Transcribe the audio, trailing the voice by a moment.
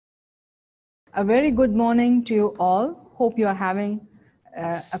A very good morning to you all. Hope you are having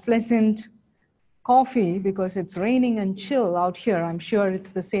a pleasant coffee because it's raining and chill out here. I'm sure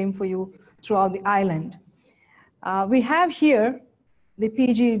it's the same for you throughout the island. We have here the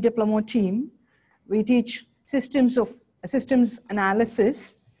PG Diploma team. We teach systems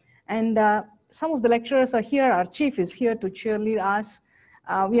analysis, and some of the lecturers are here. Our chief is here to cheerlead us.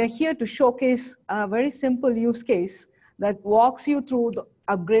 We are here to showcase a very simple use case that walks you through the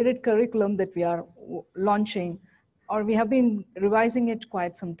upgraded curriculum that we are launching, or we have been revising it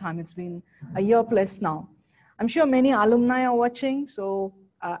quite some time. It's been a year plus now. I'm sure many alumni are watching, so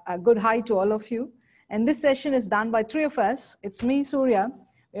a good hi to all of you. And this session is done by three of us. It's me, Surya,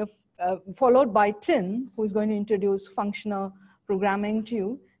 followed by Tin, who is going to introduce functional programming to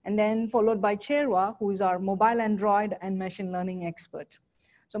you, and then followed by Cherwa, who is our mobile Android and machine learning expert.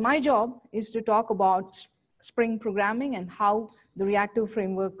 So my job is to talk about Spring programming and how the Reactive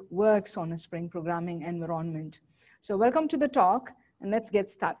framework works on a Spring programming environment. So welcome to the talk, and let's get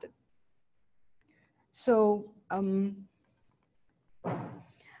started. So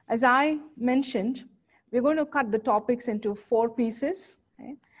as I mentioned, we're going to cut the topics into 4 pieces.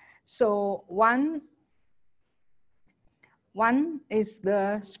 Okay? So one is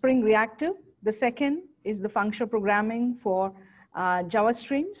the Spring Reactive. The second is the functional programming for Java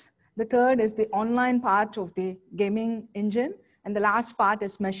streams. The third is the online part of the gaming engine. And the last part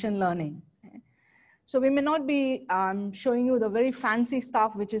is machine learning. Okay? So we may not be showing you the very fancy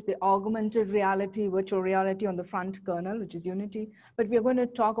stuff, which is the augmented reality, virtual reality on the front kernel, which is Unity. But we're going to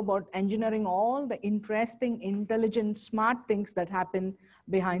talk about engineering all the interesting, intelligent, smart things that happen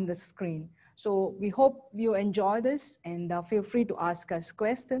behind the screen. So we hope you enjoy this, and feel free to ask us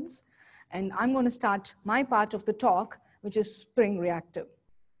questions. And I'm going to start my part of the talk, which is Spring Reactive.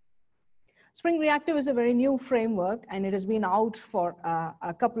 Spring Reactive is a very new framework, and it has been out for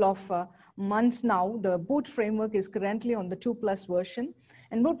a couple of months now. The Boot framework is currently on the 2+ version.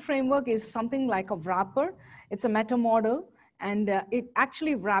 And Boot framework is something like a wrapper. It's a meta model, and it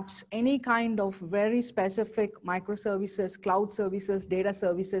actually wraps any kind of very specific microservices, cloud services, data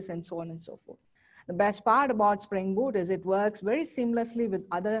services, and so on and so forth. The best part about Spring Boot is it works very seamlessly with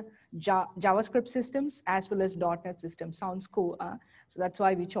other JavaScript systems as well as .NET systems. Sounds cool, so that's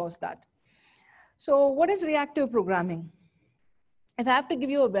why we chose that. So what is reactive programming? If I have to give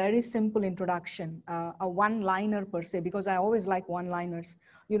you a very simple introduction, a one-liner per se, because I always like one-liners.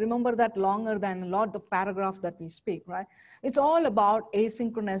 You remember that longer than a lot of paragraph that we speak, right? It's all about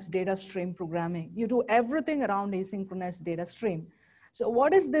asynchronous data stream programming. You do everything around asynchronous data stream. So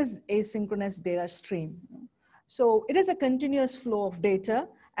what is this asynchronous data stream? So it is a continuous flow of data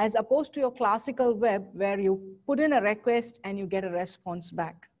as opposed to your classical web where you put in a request and you get a response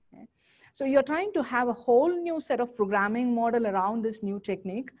back. So you're trying to have a whole new set of programming model around this new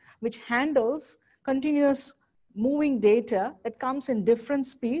technique, which handles continuous moving data that comes in different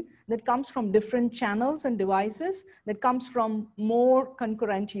speed, that comes from different channels and devices, that comes from more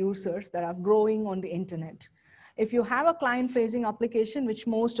concurrent users that are growing on the internet. If you have a client-facing application, which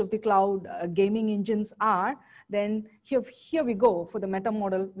most of the cloud gaming engines are, then here we go for the meta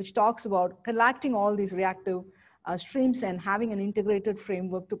model, which talks about collecting all these reactive streams and having an integrated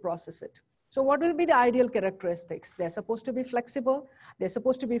framework to process it. So what will be the ideal characteristics? They're supposed to be flexible. They're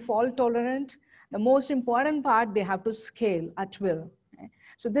supposed to be fault tolerant. The most important part, they have to scale at will. Okay?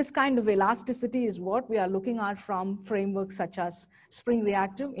 So this kind of elasticity is what we are looking at from frameworks such as Spring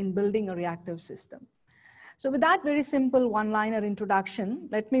Reactive in building a reactive system. So with that very simple one-liner introduction,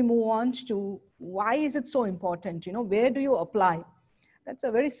 let me move on to why is it so important? You know, where do you apply? That's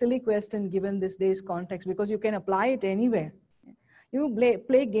a very silly question given this day's context, because you can apply it anywhere. You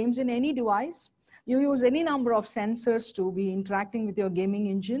play games in any device. You use any number of sensors to be interacting with your gaming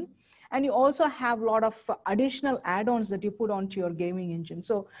engine. And you also have a lot of additional add-ons that you put onto your gaming engine.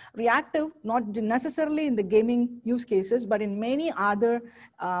 So reactive, not necessarily in the gaming use cases, but in many other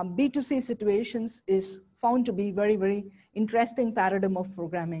B2C situations is found to be very, very interesting paradigm of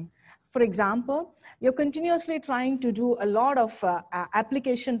programming. For example, you're continuously trying to do a lot of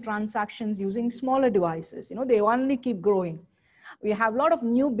application transactions using smaller devices. You know, they only keep growing. We have a lot of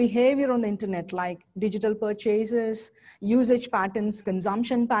new behavior on the internet, like digital purchases, usage patterns,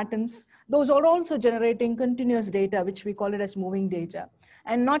 consumption patterns. Those are also generating continuous data, which we call it as moving data.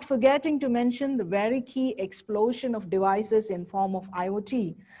 And not forgetting to mention the very key explosion of devices in form of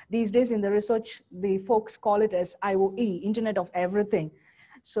IoT. These days in the research, the folks call it as IoE, Internet of Everything.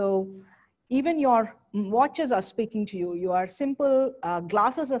 So even your watches are speaking to you, your simple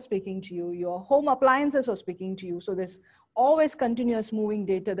glasses are speaking to you, your home appliances are speaking to you. So there's always continuous moving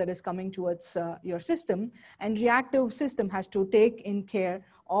data that is coming towards your system, and reactive system has to take in care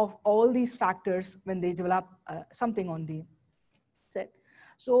of all these factors when they develop something on the set.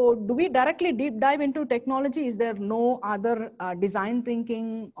 So do we directly deep dive into technology? Is there no other design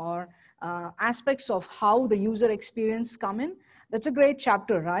thinking or aspects of how the user experience come in? That's a great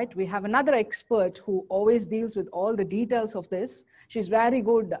chapter, right? We have another expert who always deals with all the details of this. She's very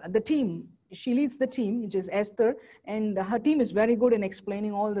good. The team, she leads the team, which is Esther, and her team is very good in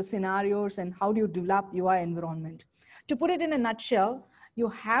explaining all the scenarios and how do you develop UI environment. To put it in a nutshell, you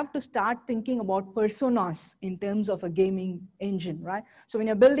have to start thinking about personas in terms of a gaming engine, right? So when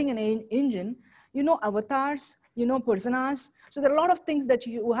you're building an engine, you know avatars, you know personas. So there are a lot of things that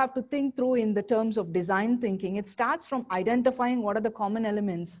you have to think through in the terms of design thinking. It starts from identifying what are the common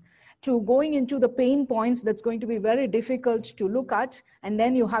elements to going into the pain points that's going to be very difficult to look at. And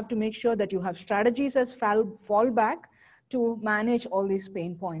then you have to make sure that you have strategies as fallback to manage all these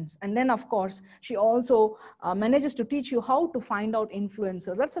pain points. And then, of course, she also manages to teach you how to find out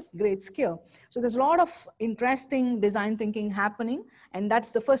influencers. That's a great skill. So there's a lot of interesting design thinking happening, and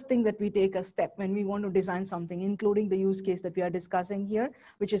that's the first thing that we take a step when we want to design something, including the use case that we are discussing here,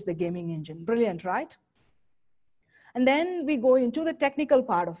 which is the gaming engine. Brilliant, right? And then we go into the technical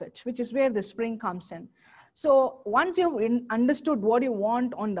part of it, which is where the Spring comes in. So once you've understood what you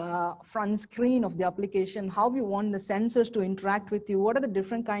want on the front screen of the application, how you want the sensors to interact with you, what are the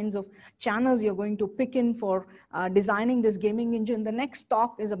different kinds of channels you're going to pick in for designing this gaming engine, the next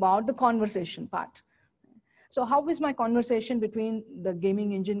talk is about the conversation part. So how is my conversation between the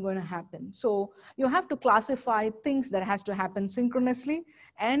gaming engine going to happen? So you have to classify things that has to happen synchronously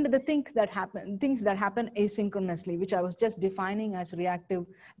and the things that happen asynchronously, which I was just defining as reactive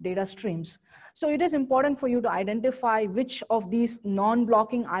data streams. So it is important for you to identify which of these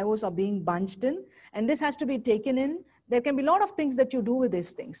non-blocking IOs are being bunched in, and this has to be taken in. There can be a lot of things that you do with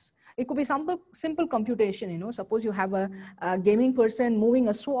these things. It could be simple computation, you know, suppose you have a gaming person moving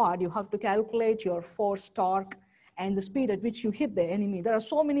a sword, you have to calculate your force, torque, and the speed at which you hit the enemy. There are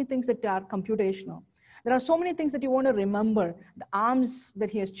so many things that are computational. There are so many things that you want to remember, the arms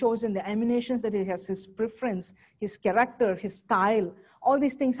that he has chosen, the ammunitions that he has, his preference, his character, his style. All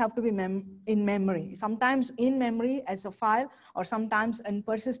these things have to be in memory, sometimes in memory as a file, or sometimes in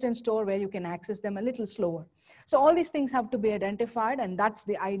persistent store where you can access them a little slower. So all these things have to be identified, and that's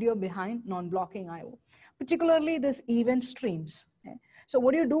the idea behind non-blocking IO, particularly this event streams. Okay? So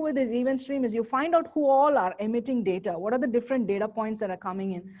what you do with this event stream is you find out who all are emitting data. What are the different data points that are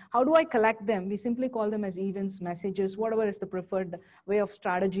coming in? How do I collect them? We simply call them as events, messages, whatever is the preferred way of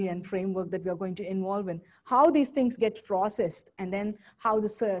strategy and framework that we are going to involve in. How these things get processed, and then how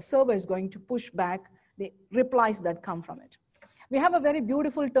the server is going to push back the replies that come from it. We have a very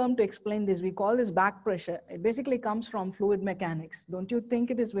beautiful term to explain this. We call this back pressure. It basically comes from fluid mechanics. Don't you think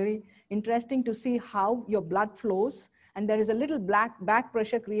it is very interesting to see how your blood flows? And there is a little back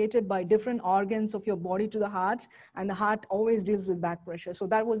pressure created by different organs of your body to the heart, and the heart always deals with back pressure. So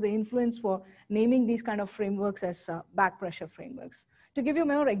that was the influence for naming these kind of frameworks as back pressure frameworks. To give you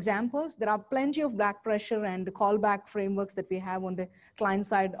more examples, there are plenty of back pressure and callback frameworks that we have on the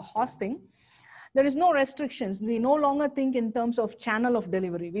client-side hosting. There is no restrictions. We no longer think in terms of channel of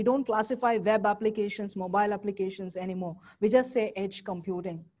delivery. We don't classify web applications, mobile applications anymore. We just say edge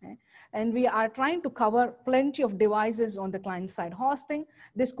computing. Okay? And we are trying to cover plenty of devices on the client-side hosting.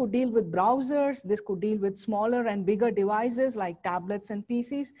 This could deal with browsers. This could deal with smaller and bigger devices like tablets and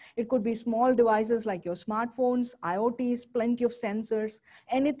PCs. It could be small devices like your smartphones, IoTs, plenty of sensors.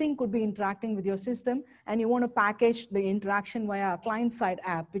 Anything could be interacting with your system, and you want to package the interaction via a client-side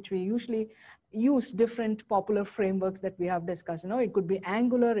app, which we usually use different popular frameworks that we have discussed. You know, it could be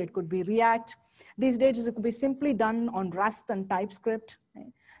Angular, it could be React. These days, it could be simply done on Rust and TypeScript.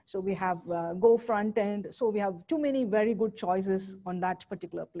 Right? So we have Go front end. So we have too many very good choices on that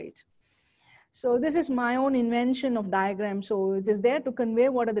particular plate. So this is my own invention of diagram. So it is there to convey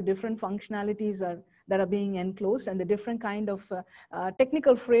what are the different functionalities that are being enclosed, and the different kind of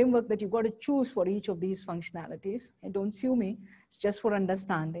technical framework that you've got to choose for each of these functionalities. And don't sue me, it's just for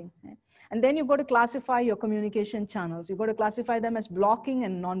understanding. Right? And then you've got to classify your communication channels. You've got to classify them as blocking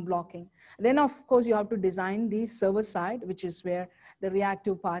and non-blocking. Then, of course, you have to design the server side, which is where the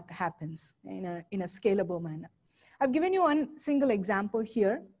reactive part happens in a scalable manner. I've given you one single example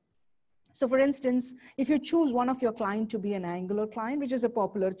here. So for instance, if you choose one of your client to be an Angular client, which is a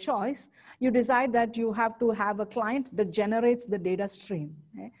popular choice, you decide that you have to have a client that generates the data stream.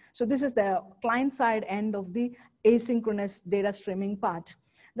 Okay? So this is the client side end of the asynchronous data streaming part.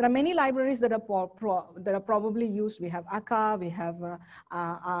 There are many libraries that are probably used. We have akka, we have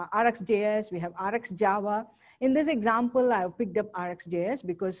RxJS, we have RxJava. In this example, I've picked up RxJS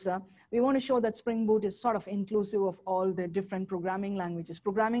because we want to show that Spring Boot is sort of inclusive of all the different programming languages.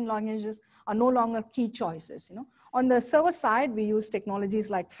 Programming languages are no longer key choices. On the server side, we use technologies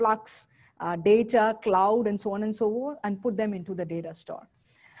like Flux, data, cloud, and so on and so forth, and put them into the data store.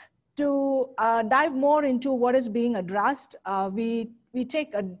 To dive more into what is being addressed, we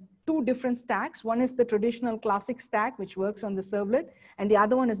take two different stacks. One is the traditional classic stack, which works on the servlet, and the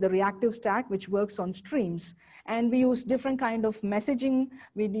other one is the reactive stack, which works on streams. And we use different kind of messaging.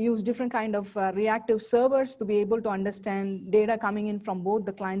 We use different kind of reactive servers to be able to understand data coming in from both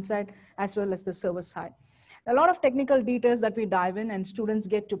the client side as well as the server side. A lot of technical details that we dive in, and students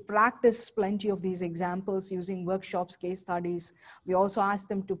get to practice plenty of these examples using workshops, case studies. We also ask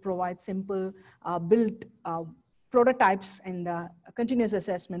them to provide simple build prototypes and continuous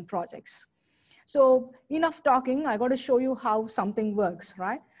assessment projects. So enough talking, I got to show you how something works,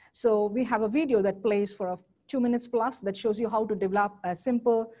 right? So we have a video that plays for 2 minutes plus that shows you how to develop a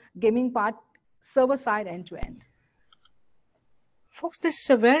simple gaming part server side end to end. Folks, this is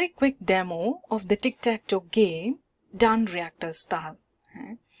a very quick demo of the tic-tac-toe game done reactor style.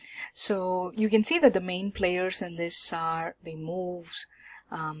 Okay? So you can see that the main players in this are the moves,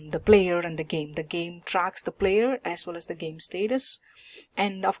 the player and the game. The game tracks the player as well as the game status.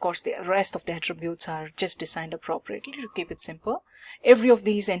 And of course, the rest of the attributes are just designed appropriately to keep it simple. Every of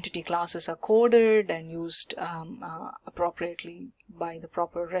these entity classes are coded and used appropriately by the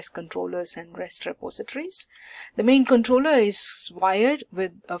proper REST controllers and REST repositories. The main controller is wired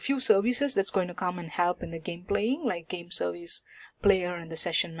with a few services that's going to come and help in the game playing, like game service, player, and the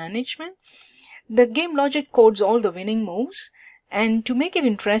session management. The game logic codes all the winning moves. And to make it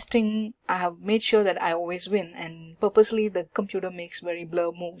interesting, I have made sure that I always win, and purposely the computer makes very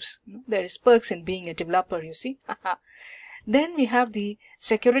blur moves. There is perks in being a developer, you see. Then we have the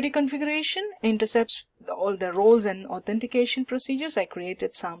security configuration, intercepts all the roles and authentication procedures. I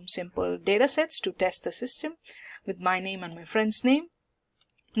created some simple data sets to test the system with my name and my friend's name.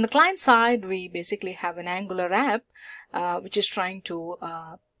 On the client side, we basically have an Angular app, which is trying to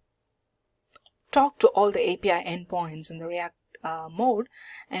talk to all the API endpoints in the React mode,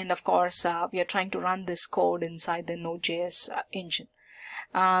 and of course we are trying to run this code inside the Node.js engine.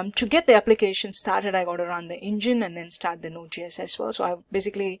 To get the application started, I got to run the engine and then start the Node.js as well. So I've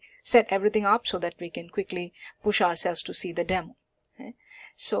basically set everything up so that we can quickly push ourselves to see the demo. Okay.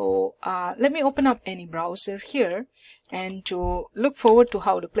 So let me open up any browser here, and to look forward to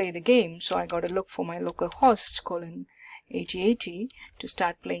how to play the game, so I got to look for my local host :8080 to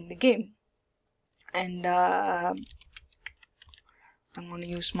start playing the game. And I'm going to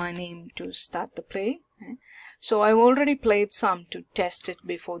use my name to start the play. Okay. So I've already played some to test it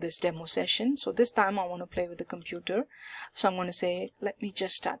before this demo session. So this time I want to play with the computer. So I'm going to say, let me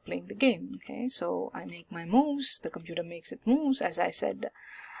just start playing the game. Okay. So I make my moves. The computer makes it moves. As I said,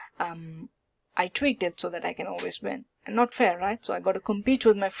 I tweaked it so that I can always win. And not fair, right? So I got to compete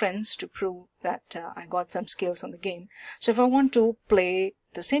with my friends to prove that I got some skills on the game. So if I want to play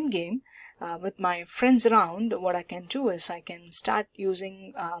the same game with my friends around, what I can do is I can start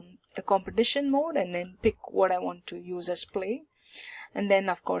using a competition mode and then pick what I want to use as play. And then,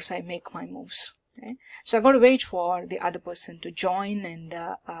 of course, I make my moves. Okay? So I got to wait for the other person to join and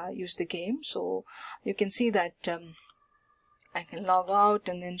use the game. So you can see that I can log out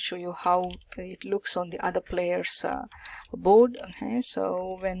and then show you how it looks on the other player's board. Okay,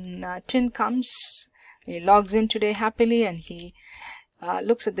 so when Tin comes, he logs in today happily, and he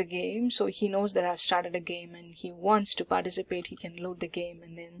looks at the game. So he knows that I've started a game and he wants to participate. He can load the game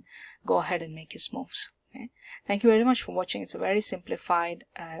and then go ahead and make his moves. Okay. Thank you very much for watching. It's a very simplified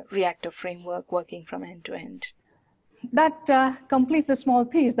reactive framework working from end to end. That completes the small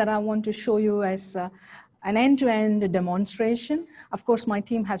piece that I want to show you as an end-to-end demonstration. Of course, my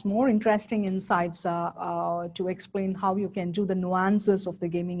team has more interesting insights to explain how you can do the nuances of the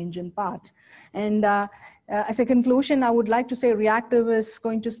gaming engine part. And as a conclusion, I would like to say Reactive is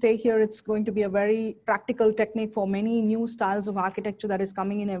going to stay here. It's going to be a very practical technique for many new styles of architecture that is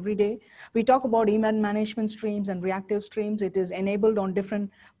coming in every day. We talk about event management streams and reactive streams. It is enabled on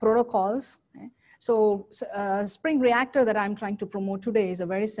different protocols. Okay? So Spring Reactor that I'm trying to promote today is a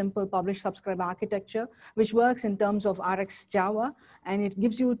very simple publish subscribe architecture, which works in terms of RxJava, and it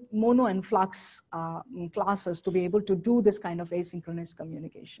gives you mono and flux classes to be able to do this kind of asynchronous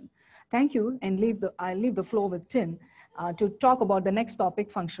communication. Thank you, and I'll leave the floor with Tin to talk about the next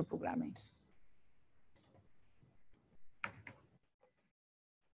topic, functional programming.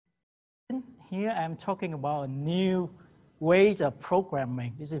 Here I'm talking about a new ways of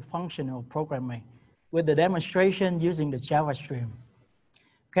programming. This is functional programming with the demonstration using the Java stream.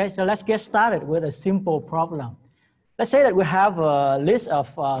 Okay, so let's get started with a simple problem. Let's say that we have a list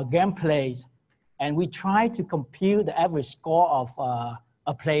of gameplays and we try to compute the average score of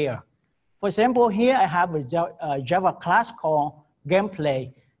a player. For example, here I have a Java class called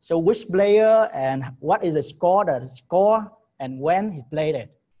gameplay. So which player and what is the score and when he played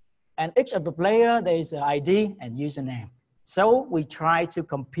it. And each of the player, there is an ID and username. So we try to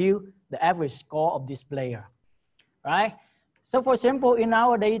compute the average score of this player, right? So for example, in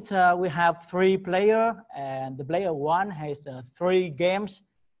our data, we have 3 players and the player 1 has 3 games.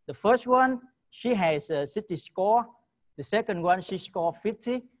 The first one, she has a 60 score. The second one, she scored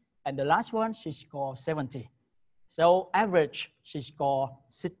 50. And the last one, she scored 70. So average, she scored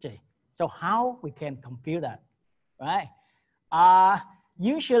 60. So how we can compute that, right?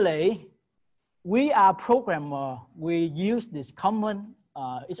 Usually, we are programmer, we use this common,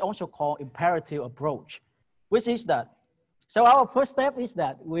 it's also called imperative approach, which is that, so our first step is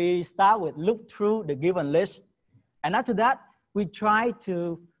that we start with look through the given list. And after that, we try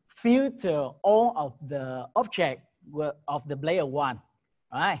to filter all of the objects of the player 1,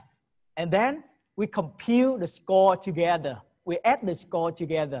 right? And then we compute the score together. We add the score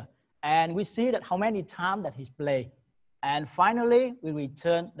together and we see that how many times that he's played. And finally, we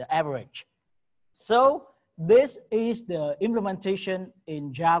return the average. So this is the implementation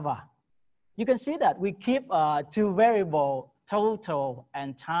in Java. You can see that we keep 2 variables, total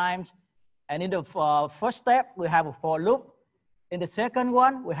and times. And in the first step, we have a for loop. In the second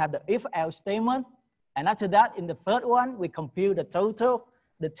one, we have the if-else statement. And after that, in the third one, we compute the total,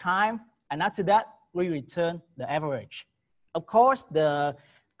 the time, and after that, we return the average. Of course, the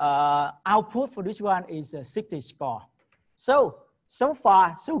output for this one is a 60 score. So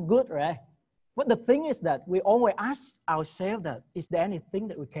far, so good, right? But the thing is that we always ask ourselves that, is there anything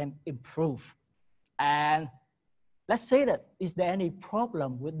that we can improve? And let's say that, is there any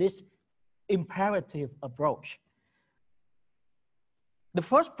problem with this imperative approach? The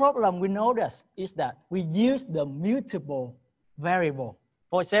first problem we notice is that we use the mutable variable.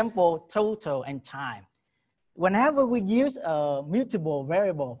 For example, total and time. Whenever we use a mutable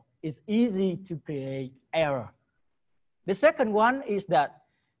variable, it's easy to create error. The second one is that,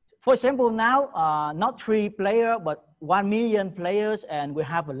 for example, now not 3 players, but 1 million players, and we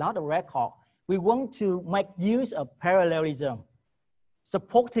have a lot of record. We want to make use of parallelism.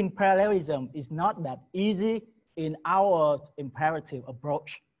 Supporting parallelism is not that easy in our imperative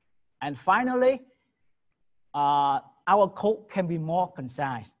approach. And finally, our code can be more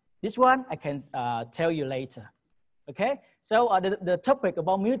concise. This one I can tell you later. Okay, so the topic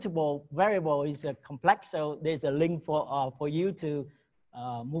about mutable variable is complex, so there's a link for you to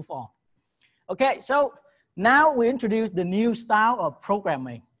move on. Okay, so now we introduce the new style of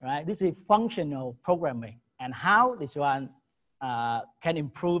programming, right? This is functional programming and how this one can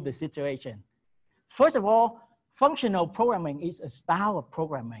improve the situation. First of all, functional programming is a style of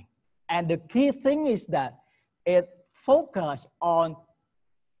programming. And the key thing is that it focuses on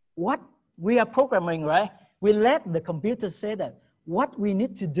what we are programming, right? We let the computer say that what we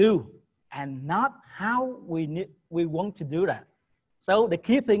need to do and not how we want to do that. So the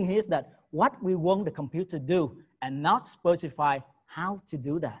key thing is that what we want the computer to do and not specify how to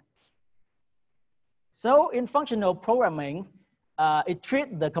do that. So in functional programming, it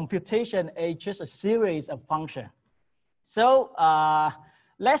treats the computation as just a series of functions. So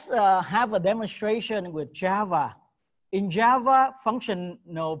let's have a demonstration with Java. In Java,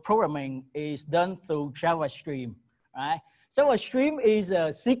 functional programming is done through Java stream, right? So a stream is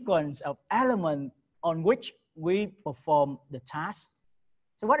a sequence of elements on which we perform the task.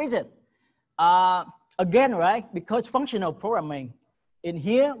 So what is it? Again, right, because functional programming, in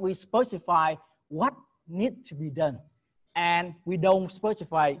here we specify what needs to be done and we don't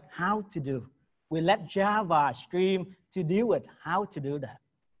specify how to do. We let Java stream to deal with how to do that.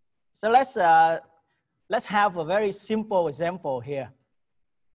 So let's have a very simple example here.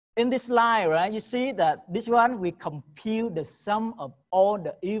 In this line, right, you see that this one, we compute the sum of all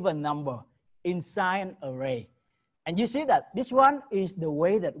the even number inside an array. And you see that this one is the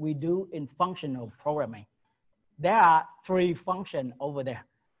way that we do in functional programming. There are 3 functions over there.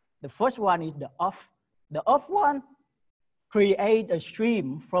 The first one is the of. The of one create a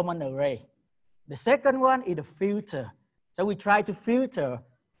stream from an array. The second one is the filter. So we try to filter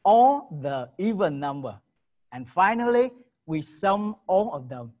all the even number. And finally, we sum all of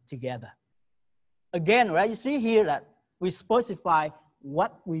them together. Again, right, you see here that we specify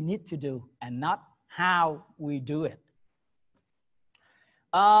what we need to do and not how we do it.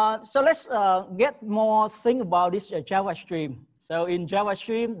 So let's get more thing about this Java stream. So in Java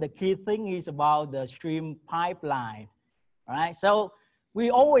stream, the key thing is about the stream pipeline, right? So we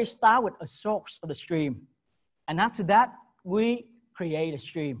always start with a source of the stream. And after that, we create a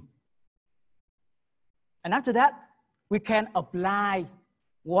stream. And after that, we can apply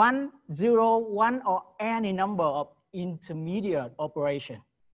 1, 0, 1, or any number of intermediate operation.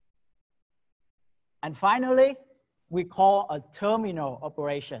 And finally, we call a terminal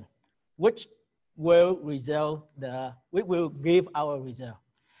operation, which will give our result.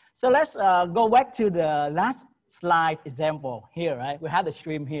 So let's go back to the last slide example here, right? We have the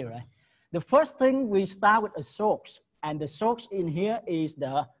stream here, right? The first thing, we start with a source, and the source in here is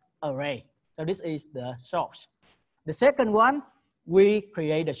the array. So this is the source. The second one, we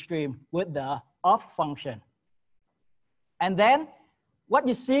create a stream with the of function. And then what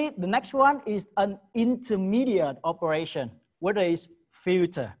you see, the next one is an intermediate operation, which is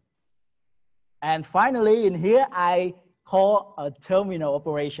filter. And finally, in here, I call a terminal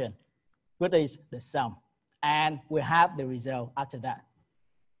operation, which is the sum. And we have the result after that.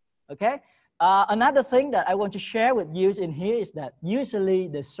 Okay? Another thing that I want to share with you in here is that usually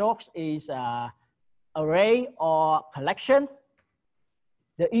the source is array or collection.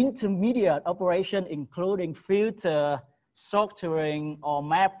 The intermediate operation, including filter, sorting, or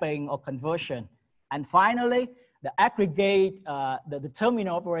mapping, or conversion. And finally, the aggregate, the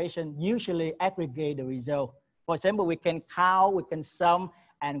terminal operation usually aggregate the result. For example, we can count, we can sum,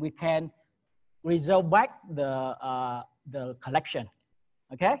 and we can result back the collection.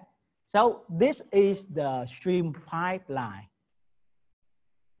 Okay? So this is the stream pipeline.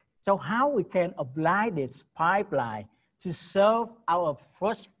 So how we can apply this pipeline to solve our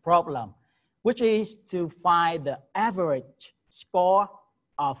first problem, which is to find the average score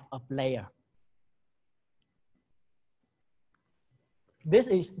of a player. This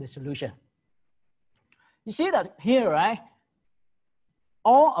is the solution. You see that here, right?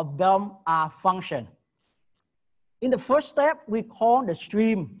 All of them are function. In the first step, we call the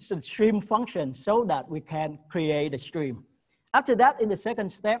stream function so that we can create a stream. After that, in the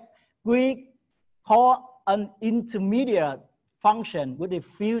second step, we call an intermediate function with a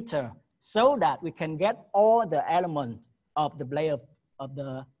filter so that we can get all the elements of the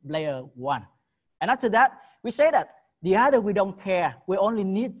player one. And after that, we say that the other we don't care. We only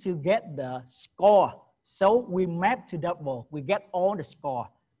need to get the score. So we map to double. We get all the score.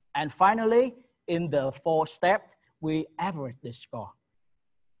 And finally, in the fourth step, we average the score.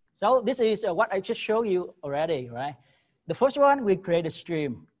 So this is what I just showed you already, right? The first one, we create a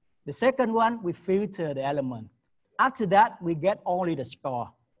stream. The second one, we filter the element. After that, we get only the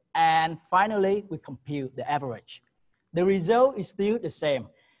score. And finally, we compute the average. The result is still the same.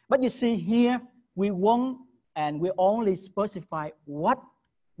 But you see here, we want and we only specify what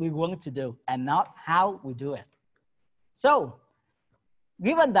we want to do and not how we do it. So,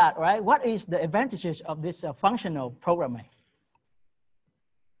 given that, right, what is the advantages of this functional programming?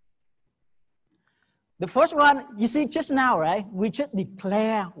 The first one, you see just now, right, we just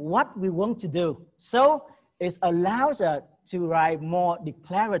declare what we want to do. So it allows us to write more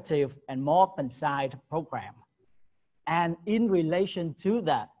declarative and more concise program. And in relation to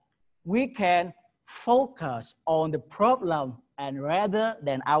that, we can focus on the problem and rather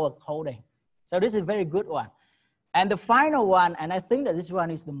than our coding. So this is a very good one. And the final one, and I think that this one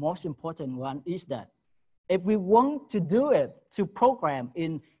is the most important one, is that if we want to do it to program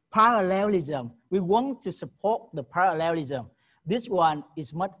in parallelism, we want to support the parallelism, this one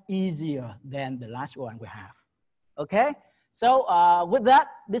is much easier than the last one we have. Okay? So with that,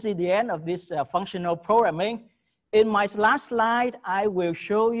 this is the end of this functional programming. In my last slide, I will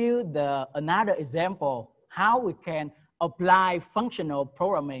show you another example, how we can apply functional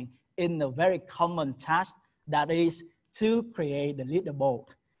programming in a very common task, that is to create the leaderboard.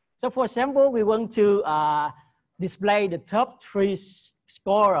 So for example, we want to display the top 3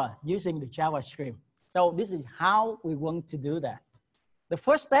 scorer using the Java stream. So this is how we want to do that. The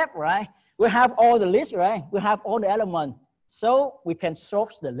first step, right? We have all the list, right? We have all the elements. So we can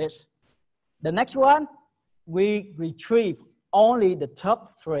sort the list. The next one, we retrieve only the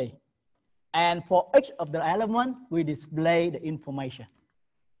top 3. And for each of the element, we display the information.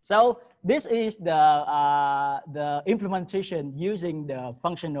 So this is the implementation using the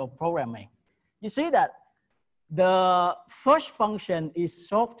functional programming. You see that the first function is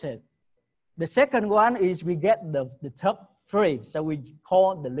sorted. The second one is we get the top 3, so we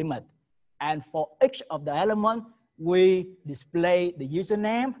call the limit. And for each of the element, we display the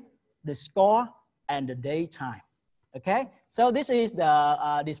username, the score, and the date time. Okay, so this is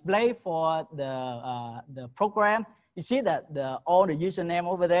the display for the program. You see that all the username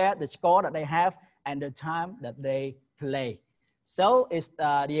over there, the score that they have, and the time that they play. So it's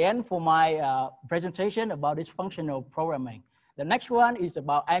the end for my presentation about this functional programming. The next one is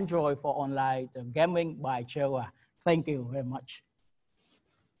about Android for online gaming by Chewa. Thank you very much.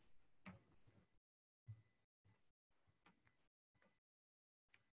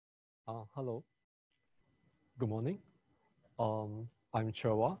 Hello. Good morning. I'm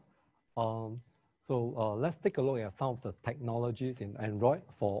Chewa. Let's take a look at some of the technologies in Android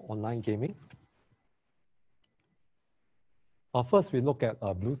for online gaming. First, we look at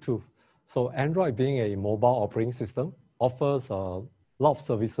Bluetooth. So Android, being a mobile operating system, offers a lot of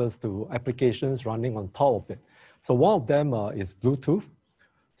services to applications running on top of it. So one of them is Bluetooth.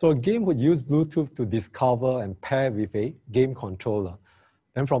 So a game would use Bluetooth to discover and pair with a game controller.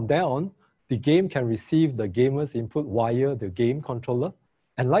 And from there on, the game can receive the gamer's input via the game controller,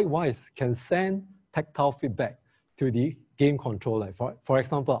 and likewise can send tactile feedback to the game controller. For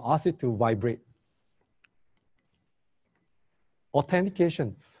example, ask it to vibrate.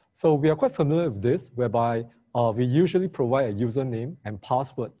 Authentication. So we are quite familiar with this, whereby we usually provide a username and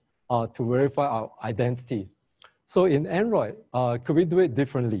password to verify our identity. So in Android, could we do it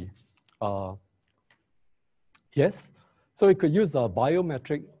differently? Yes. So we could use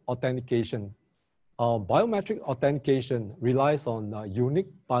biometric authentication. Biometric authentication relies on unique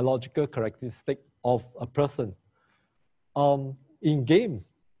biological characteristic of a person. In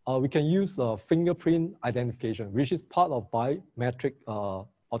games, we can use fingerprint identification, which is part of biometric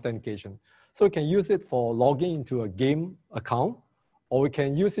authentication. So we can use it for logging into a game account, or we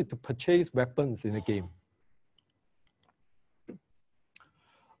can use it to purchase weapons in a game.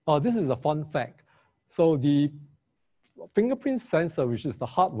 This is a fun fact. So the fingerprint sensor, which is the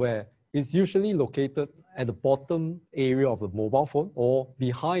hardware, is usually located at the bottom area of the mobile phone or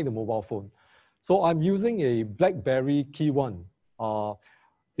behind the mobile phone. So I'm using a BlackBerry Key 1.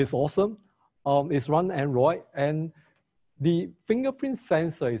 It's awesome. It's run Android, and the fingerprint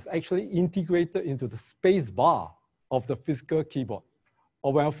sensor is actually integrated into the space bar of the physical keyboard.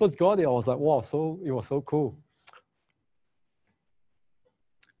 When I first got it, I was like, wow, it was so cool.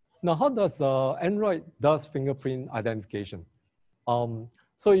 Now, how does Android does fingerprint identification?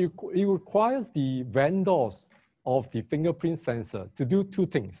 So it requires the vendors of the fingerprint sensor to do two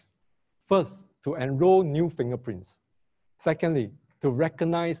things. First, to enroll new fingerprints. Secondly, to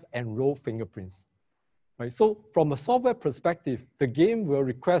recognize enrolled fingerprints. Right? So from a software perspective, the game will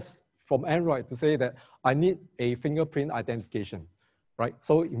request from Android to say that I need a fingerprint identification. Right?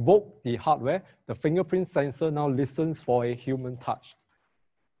 So invoke the hardware, the fingerprint sensor now listens for a human touch.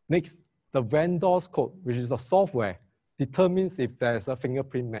 Next, the vendor's code, which is the software, determines if there's a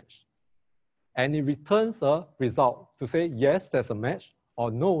fingerprint match. And it returns a result to say, yes, there's a match,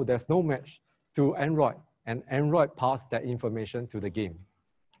 or no, there's no match to Android. And Android passed that information to the game.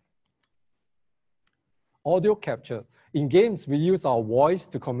 Audio capture. In games, we use our voice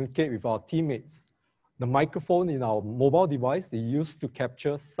to communicate with our teammates. The microphone in our mobile device is used to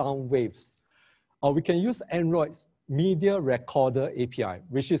capture sound waves. We can use Android's Media Recorder API,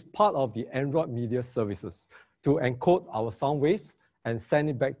 which is part of the Android Media Services, to encode our sound waves and send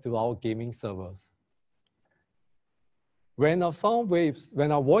it back to our gaming servers. When our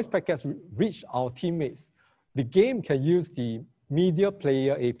voice packets reach our teammates, the game can use the Media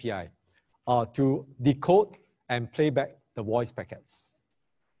Player API to decode and play back the voice packets.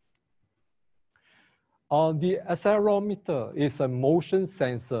 The accelerometer is a motion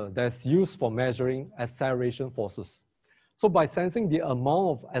sensor that's used for measuring acceleration forces. So by sensing the amount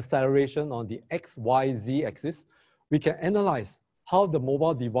of acceleration on the X, Y, Z axis, we can analyze how the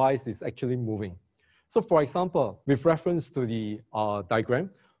mobile device is actually moving. So for example, with reference to the diagram,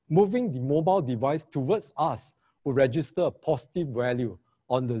 moving the mobile device towards us will register a positive value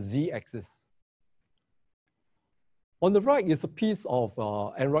on the Z axis. On the right is a piece of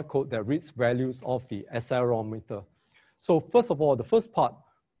Android code that reads values of the accelerometer. So first of all, the first part,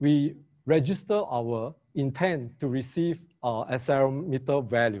 we register our intent to receive accelerometer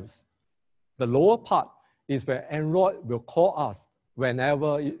values. The lower part is where Android will call us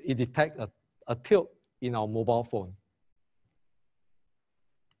whenever it detects a tilt in our mobile phone.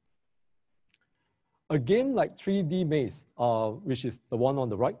 A game like 3D Maze, which is the one on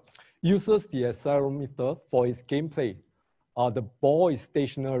the right, uses the accelerometer for its gameplay. The ball is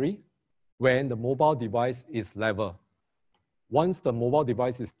stationary when the mobile device is level. Once the mobile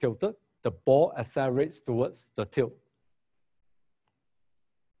device is tilted, the ball accelerates towards the tilt.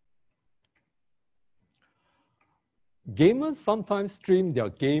 Gamers sometimes stream their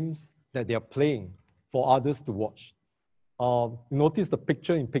games that they are playing for others to watch. Notice the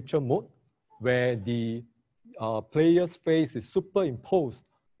picture-in-picture mode, where the player's face is superimposed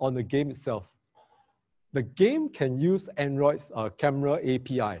on the game itself. The game can use Android's camera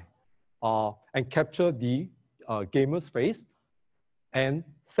API and capture the gamer's face and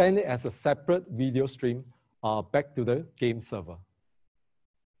send it as a separate video stream back to the game server.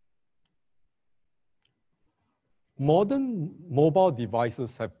 Modern mobile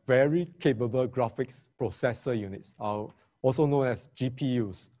devices have very capable graphics processor units, also known as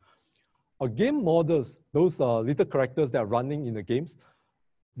GPUs. Game models, those little characters that are running in the games,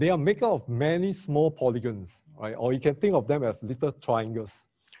 they are made up of many small polygons, right? Or you can think of them as little triangles.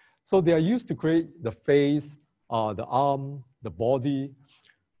 So they are used to create the face, the arm, the body.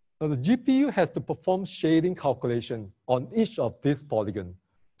 Now the GPU has to perform shading calculation on each of these polygons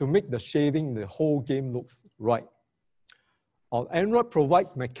to make the shading in the whole game looks right. Android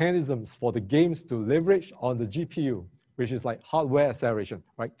provides mechanisms for the games to leverage on the GPU, which is like hardware acceleration,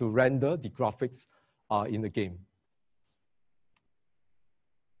 right, to render the graphics in the game.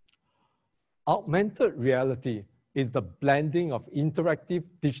 Augmented reality is the blending of interactive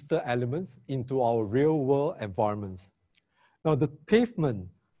digital elements into our real-world environments. Now, the pavement,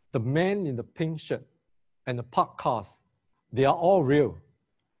 the man in the pink shirt, and the parked cars, they are all real,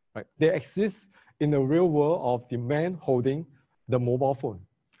 right? They exist in the real world of the man holding the mobile phone.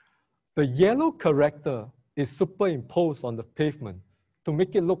 The yellow character is superimposed on the pavement to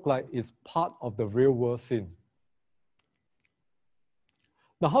make it look like it's part of the real world scene.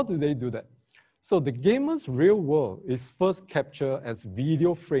 Now, how do they do that? So the gamer's real world is first captured as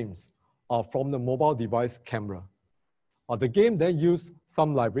video frames from the mobile device camera. The game then uses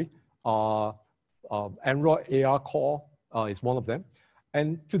some library, Android AR Core is one of them,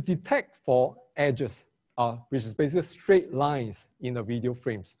 and to detect for edges, which is basically straight lines in the video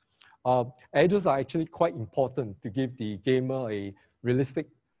frames. Edges are actually quite important to give the gamer a realistic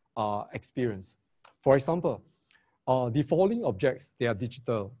experience. For example, the falling objects, they are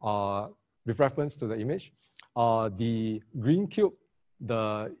digital with reference to the image. The green cube,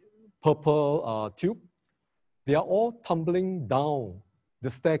 the purple tube, they are all tumbling down the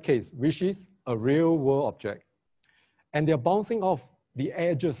staircase, which is a real world object. And they're bouncing off the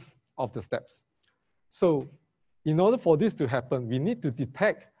edges of the steps. So in order for this to happen, we need to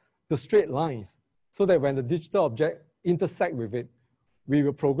detect the straight lines so that when the digital object intersects with it, we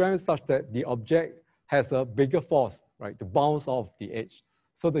will program it such that the object has a bigger force, right, to bounce off the edge.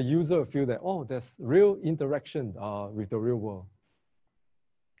 So the user will feel that, oh, there's real interaction with the real world.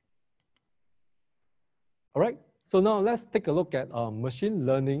 All right, so now let's take a look at machine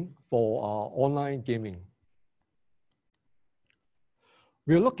learning for online gaming.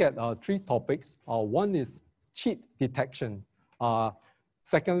 We'll look at three topics. One is cheat detection.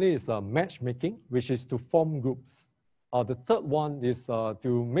 Secondly is matchmaking, which is to form groups. The third one is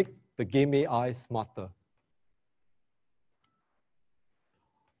to make the game AI smarter.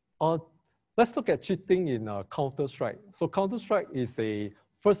 Let's look at cheating in Counter-Strike. So Counter-Strike is a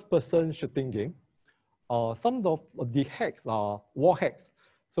first-person shooting game. Some of the hacks are wall hacks.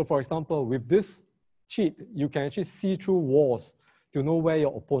 So for example, with this cheat, you can actually see through walls to know where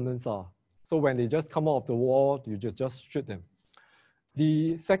your opponents are. So when they just come out of the wall, you just shoot them.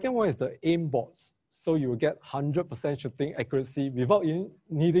 The second one is the aim bots. So you will get 100% shooting accuracy without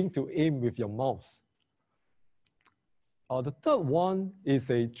needing to aim with your mouse. The third one is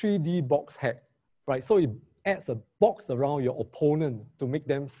a 3D box hack, right? So it adds a box around your opponent to make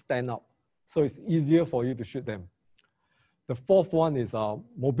them stand up. So it's easier for you to shoot them. The fourth one is a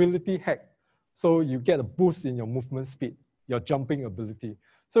mobility hack. So you get a boost in your movement speed, your jumping ability.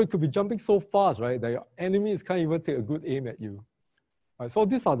 So it could be jumping so fast, right, that your enemies can't even take a good aim at you. Right, so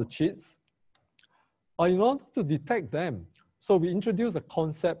these are the cheats. In order to detect them, so we introduce a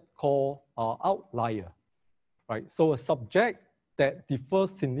concept called outlier. Right? So a subject that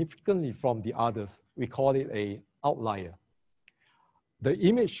differs significantly from the others, we call it an outlier. The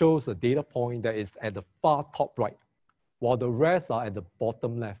image shows a data point that is at the far top right, while the rest are at the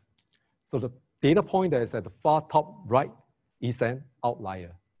bottom left. So the data point that is at the far top right is an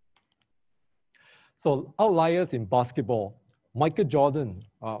outlier. So outliers in basketball, Michael Jordan,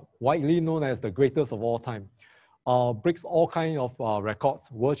 widely known as the greatest of all time, breaks all kinds of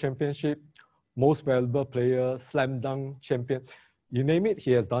records, world championship, most valuable player, slam dunk champion, you name it,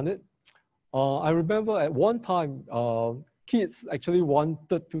 he has done it. I remember at one time, kids actually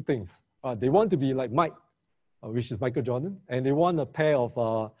wanted two things. They want to be like Mike, which is Michael Jordan, and they want a pair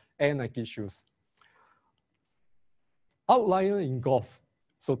of Air Nike shoes. Outlier in golf.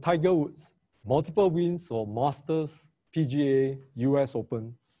 So Tiger Woods, multiple wins for Masters, PGA, US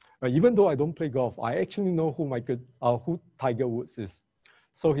Open. Even though I don't play golf, I actually know who Tiger Woods is.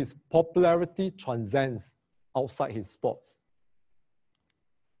 So his popularity transcends outside his sports.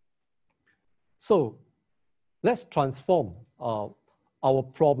 So let's transform our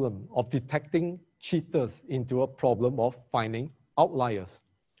problem of detecting cheaters into a problem of finding outliers.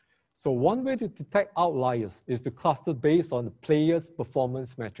 So one way to detect outliers is to cluster based on the player's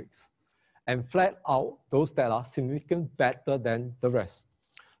performance metrics and flat out those that are significantly better than the rest.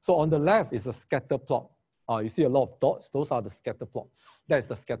 So on the left is a scatter plot. You see a lot of dots, those are the scatter plot. That is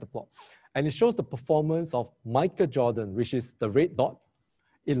the scatter plot. And it shows the performance of Michael Jordan, which is the red dot.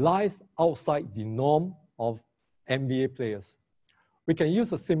 It lies outside the norm of NBA players. We can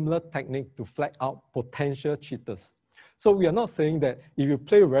use a similar technique to flag out potential cheaters. So we are not saying that if you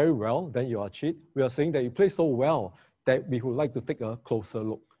play very well, then you are a cheat. We are saying that you play so well that we would like to take a closer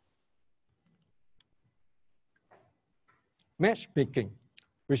look. Matchmaking,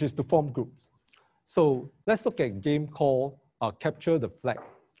 which is to form groups. So let's look at a game called Capture the Flag.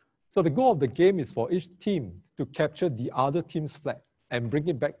 So the goal of the game is for each team to capture the other team's flag and bring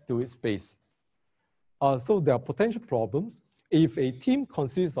it back to its base. So there are potential problems. If a team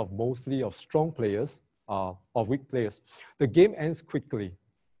consists of mostly of strong players, or weak players, the game ends quickly.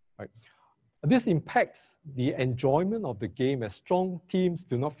 Right? This impacts the enjoyment of the game as strong teams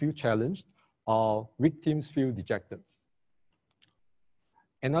do not feel challenged, or weak teams feel dejected.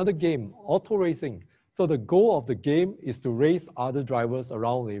 Another game, auto racing. So the goal of the game is to race other drivers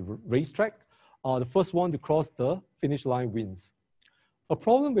around a racetrack. The first one to cross the finish line wins. A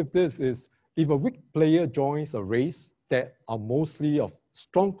problem with this is if a weak player joins a race that are mostly of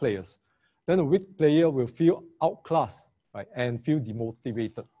strong players, then a weak player will feel outclassed, right, and feel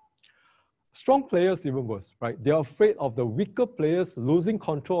demotivated. Strong players even worse, right? They are afraid of the weaker players losing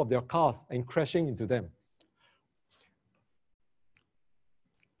control of their cars and crashing into them.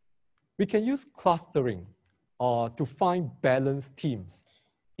 We can use clustering to find balanced teams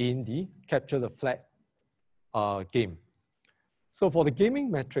in the Capture the Flag game. So for the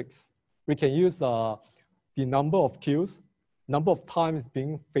gaming metrics, we can use the number of kills, number of times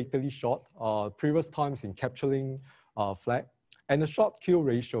being fatally shot, previous times in capturing flag, and the shot kill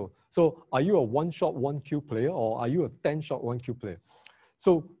ratio. So are you a 1-shot, 1-kill player, or are you a 10-shot, 1-kill player?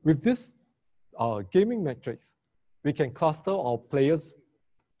 So with this gaming metrics, we can cluster our players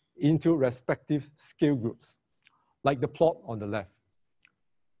into respective skill groups, like the plot on the left.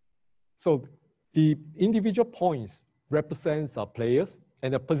 So the individual points represents our players,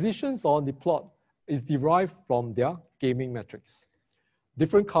 and the positions on the plot is derived from their gaming metrics.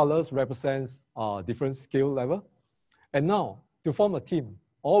 Different colors represents different skill level. And now, to form a team,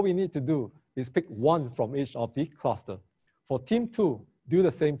 all we need to do is pick one from each of the cluster. For team 2, do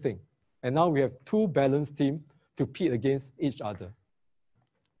the same thing. And now we have 2 balanced teams to pit against each other.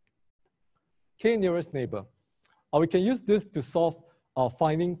 K nearest neighbor. We can use this to solve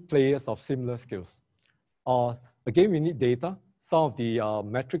finding players of similar skills. Again, we need data. Some of the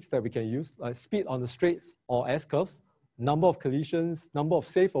metrics that we can use, like speed on the straights or S-curves, number of collisions, number of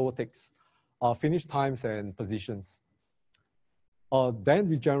safe overtakes, finish times, and positions. Then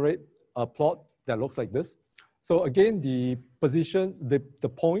we generate a plot that looks like this. So again, the position, the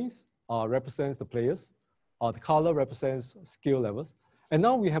points represents the players. The color represents skill levels. And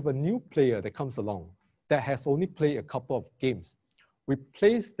now we have a new player that comes along that has only played a couple of games. We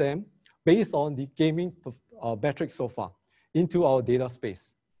place them based on the gaming metrics so far into our data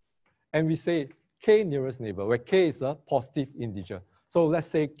space. And we say K nearest neighbor, where K is a positive integer. So let's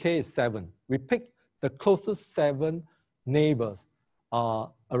say K is 7. We pick the closest 7 neighbors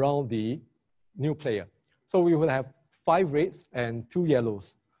around the new player. So we will have 5 reds and 2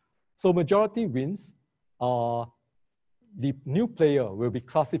 yellows. So majority wins. The new player will be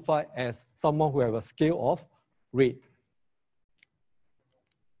classified as someone who have a scale of red.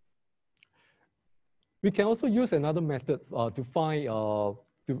 We can also use another method to find,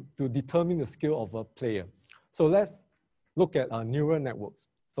 to determine the skill of a player. So let's look at neural networks.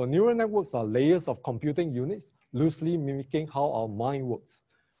 So neural networks are layers of computing units loosely mimicking how our mind works.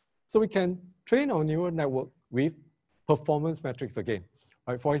 So we can train our neural network with performance metrics again.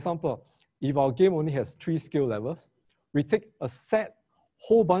 Right? For example, if our game only has 3 skill levels, we take a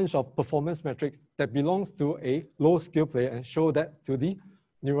whole bunch of performance metrics that belongs to a low skill player and show that to the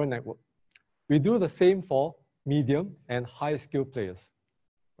neural network. We do the same for medium and high skill players.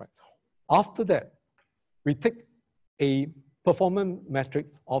 Right? After that, we take a performance metric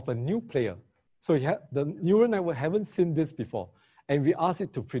of a new player. So the neural network haven't seen this before, and we ask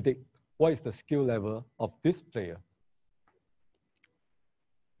it to predict what is the skill level of this player.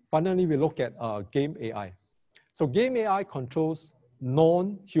 Finally, we look at game AI. So game AI controls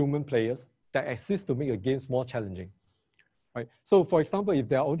non-human players that exist to make the games more challenging. Right? So for example, if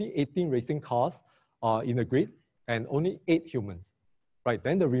there are only 18 racing cars, in a grid and only 8 humans, right?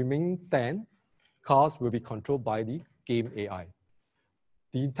 Then the remaining 10 cars will be controlled by the game AI.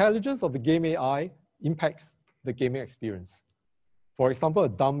 The intelligence of the game AI impacts the gaming experience. For example, a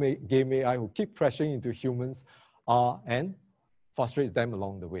dumb game AI will keep crashing into humans and frustrates them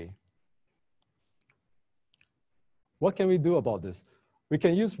along the way. What can we do about this? We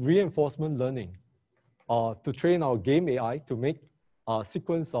can use reinforcement learning to train our game AI to make a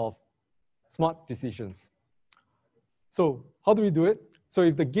sequence of smart decisions. So how do we do it? So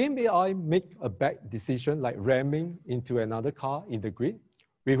if the game AI make a bad decision, like ramming into another car in the grid,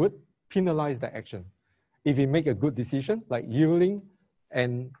 we would penalize that action. If we make a good decision, like yielding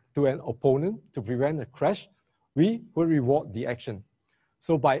to an opponent to prevent a crash, we will reward the action.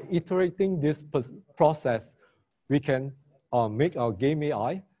 So by iterating this process, we can make our game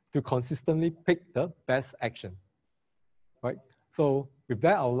AI to consistently pick the best action, right? So with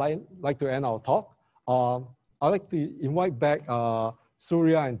that, I would like to end our talk. I'd like to invite back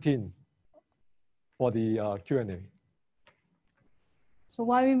Surya and Tin for the Q&A. So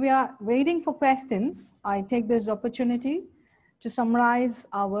while we are waiting for questions, I take this opportunity to summarize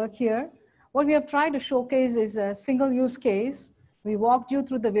our work here. What we have tried to showcase is a single use case. We walked you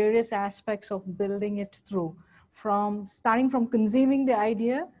through the various aspects of building it through, starting from conceiving the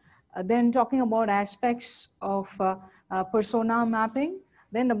idea, then talking about aspects of persona mapping,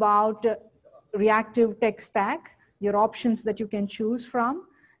 then about reactive tech stack, your options that you can choose from,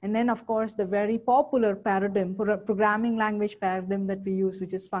 and then of course the very popular paradigm, programming language paradigm that we use,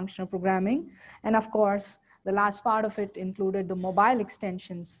 which is functional programming. And of course, the last part of it included the mobile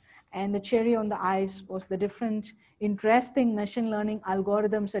extensions, and the cherry on the ice was the different interesting machine learning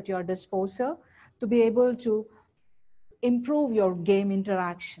algorithms at your disposal to be able to improve your game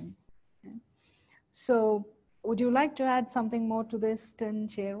interaction. Okay. So would you like to add something more to this, Tin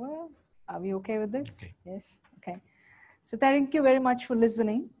Cherwa? Are we okay with this? Okay. Yes, okay. So thank you very much for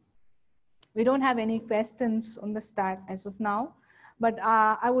listening. We don't have any questions on the stack as of now, but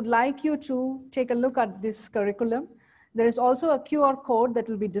I would like you to take a look at this curriculum. There is also a QR code that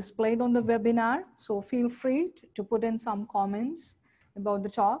will be displayed on the webinar, so feel free to put in some comments about the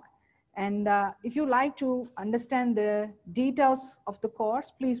talk. And if you like to understand the details of the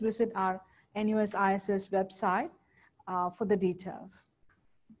course, please visit our NUS ISS website for the details.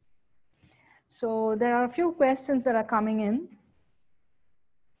 So there are a few questions that are coming in.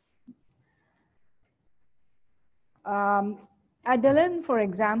 Adeline, for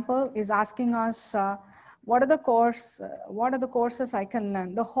example, is asking us, what are the courses I can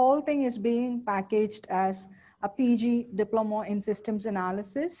learn? The whole thing is being packaged as a PG diploma in systems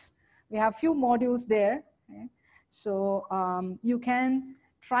analysis. We have few modules there. Okay? So you can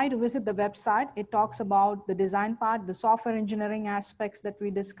try to visit the website. It talks about the design part, the software engineering aspects that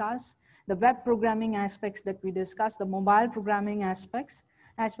we discuss, the web programming aspects that we discuss, the mobile programming aspects,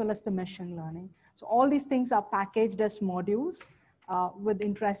 as well as the machine learning. So all these things are packaged as modules with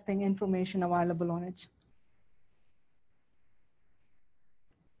interesting information available on it.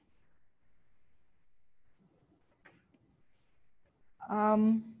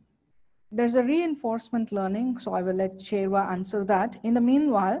 There's a reinforcement learning, so I will let Cherwa answer that. In the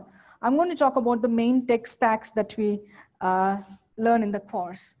meanwhile, I'm going to talk about the main tech stacks that we learn in the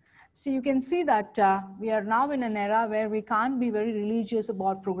course. So you can see that we are now in an era where we can't be very religious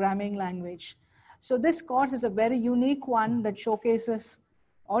about programming language. So this course is a very unique one that showcases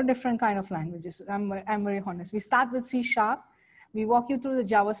all different kind of languages. I'm very honest. We start with C#. We walk you through the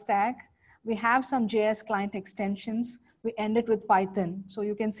Java stack. We have some JS client extensions. We end it with Python. So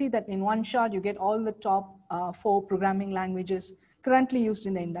you can see that in one shot, you get all the top 4 programming languages currently used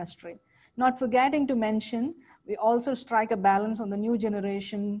in the industry. Not forgetting to mention, we also strike a balance on the new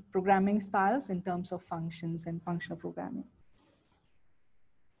generation programming styles in terms of functions and functional programming.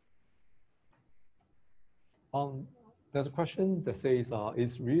 There's a question that says,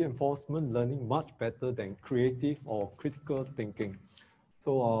 is reinforcement learning much better than creative or critical thinking?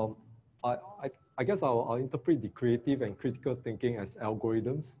 So I guess I'll interpret the creative and critical thinking as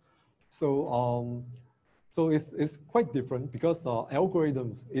algorithms. So so it's quite different because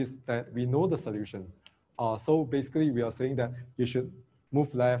algorithms is that we know the solution. So basically we are saying that you should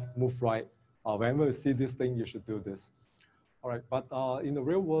move left, move right. Whenever you see this thing, you should do this. All right, but in the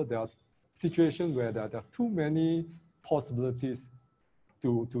real world, there are situations where there are too many possibilities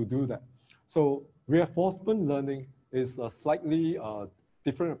to do that. So reinforcement learning is a slightly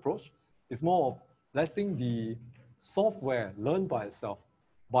different approach. It's more of letting the software learn by itself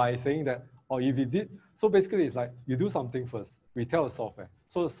by saying that, or if you did, so basically it's like you do something first, we tell the software.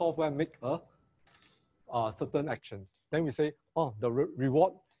 So the software make a certain action. Then we say, oh, the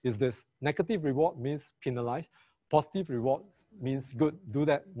reward is this: negative reward means penalize, positive reward means good, do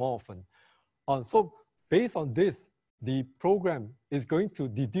that more often. So based on this, the program is going to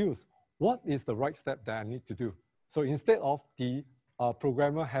deduce what is the right step that I need to do. So instead of the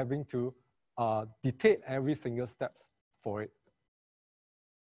programmer having to dictate every single steps for it.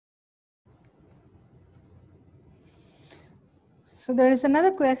 So there is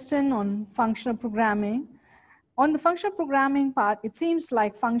another question on functional programming. On the functional programming part, it seems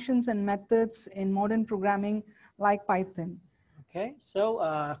like functions and methods in modern programming like Python. Okay,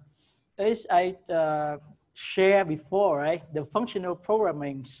 so as I shared before, right, the functional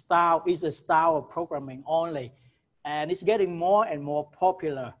programming style is a style of programming only, and it's getting more and more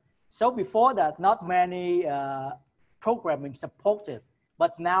popular. So before that, not many programming supported,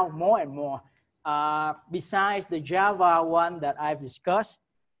 but now more and more. Besides the Java one that I've discussed,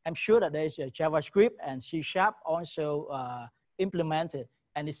 I'm sure that there's a JavaScript and C# also implemented,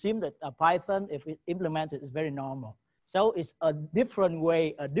 and it seems that Python, if it implemented, is very normal. So it's a different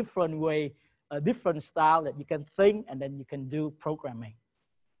way, a different style that you can think and then you can do programming.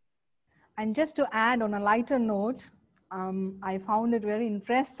 And just to add on a lighter note, I found it very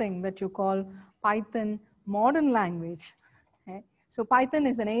interesting that you call Python modern language. Okay? So Python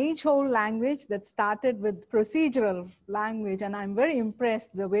is an age-old language that started with procedural language, and I'm very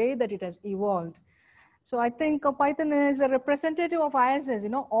impressed the way that it has evolved. So I think Python is a representative of ISS, you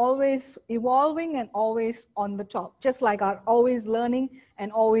know, always evolving and always on the top, just like our always learning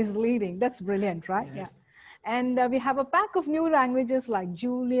and always leading. That's brilliant, right? Yes. Yeah. And we have a pack of new languages like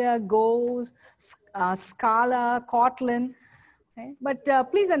Julia, Go, Scala, Kotlin. Okay?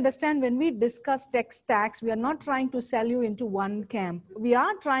 But please understand, when we discuss tech stacks, we are not trying to sell you into one camp. We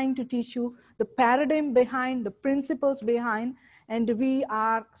are trying to teach you the paradigm behind, the principles behind, and we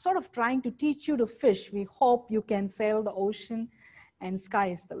are sort of trying to teach you to fish. We hope you can sail the ocean and sky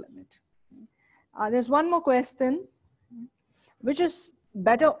is the limit. There's one more question, which is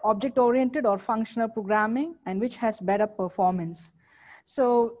better object-oriented or functional programming, and which has better performance?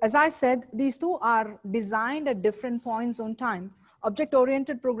 So as I said, these two are designed at different points on time.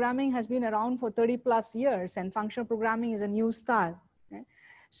 Object-oriented programming has been around for 30+ years, and functional programming is a new style. Okay?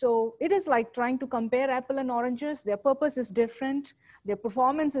 So it is like trying to compare apple and oranges. Their purpose is different. Their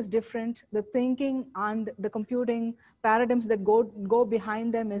performance is different. The thinking and the computing paradigms that go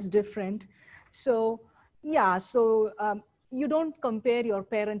behind them is different. So yeah, so you don't compare your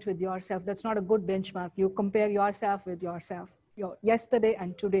parent with yourself. That's not a good benchmark. You compare yourself with yourself, your yesterday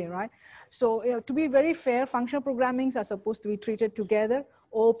and today, right? So to be very fair, functional programmings are supposed to be treated together.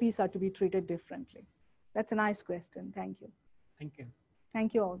 OOPs are to be treated differently. That's a nice question. Thank you. Thank you.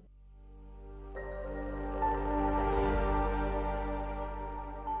 Thank you all.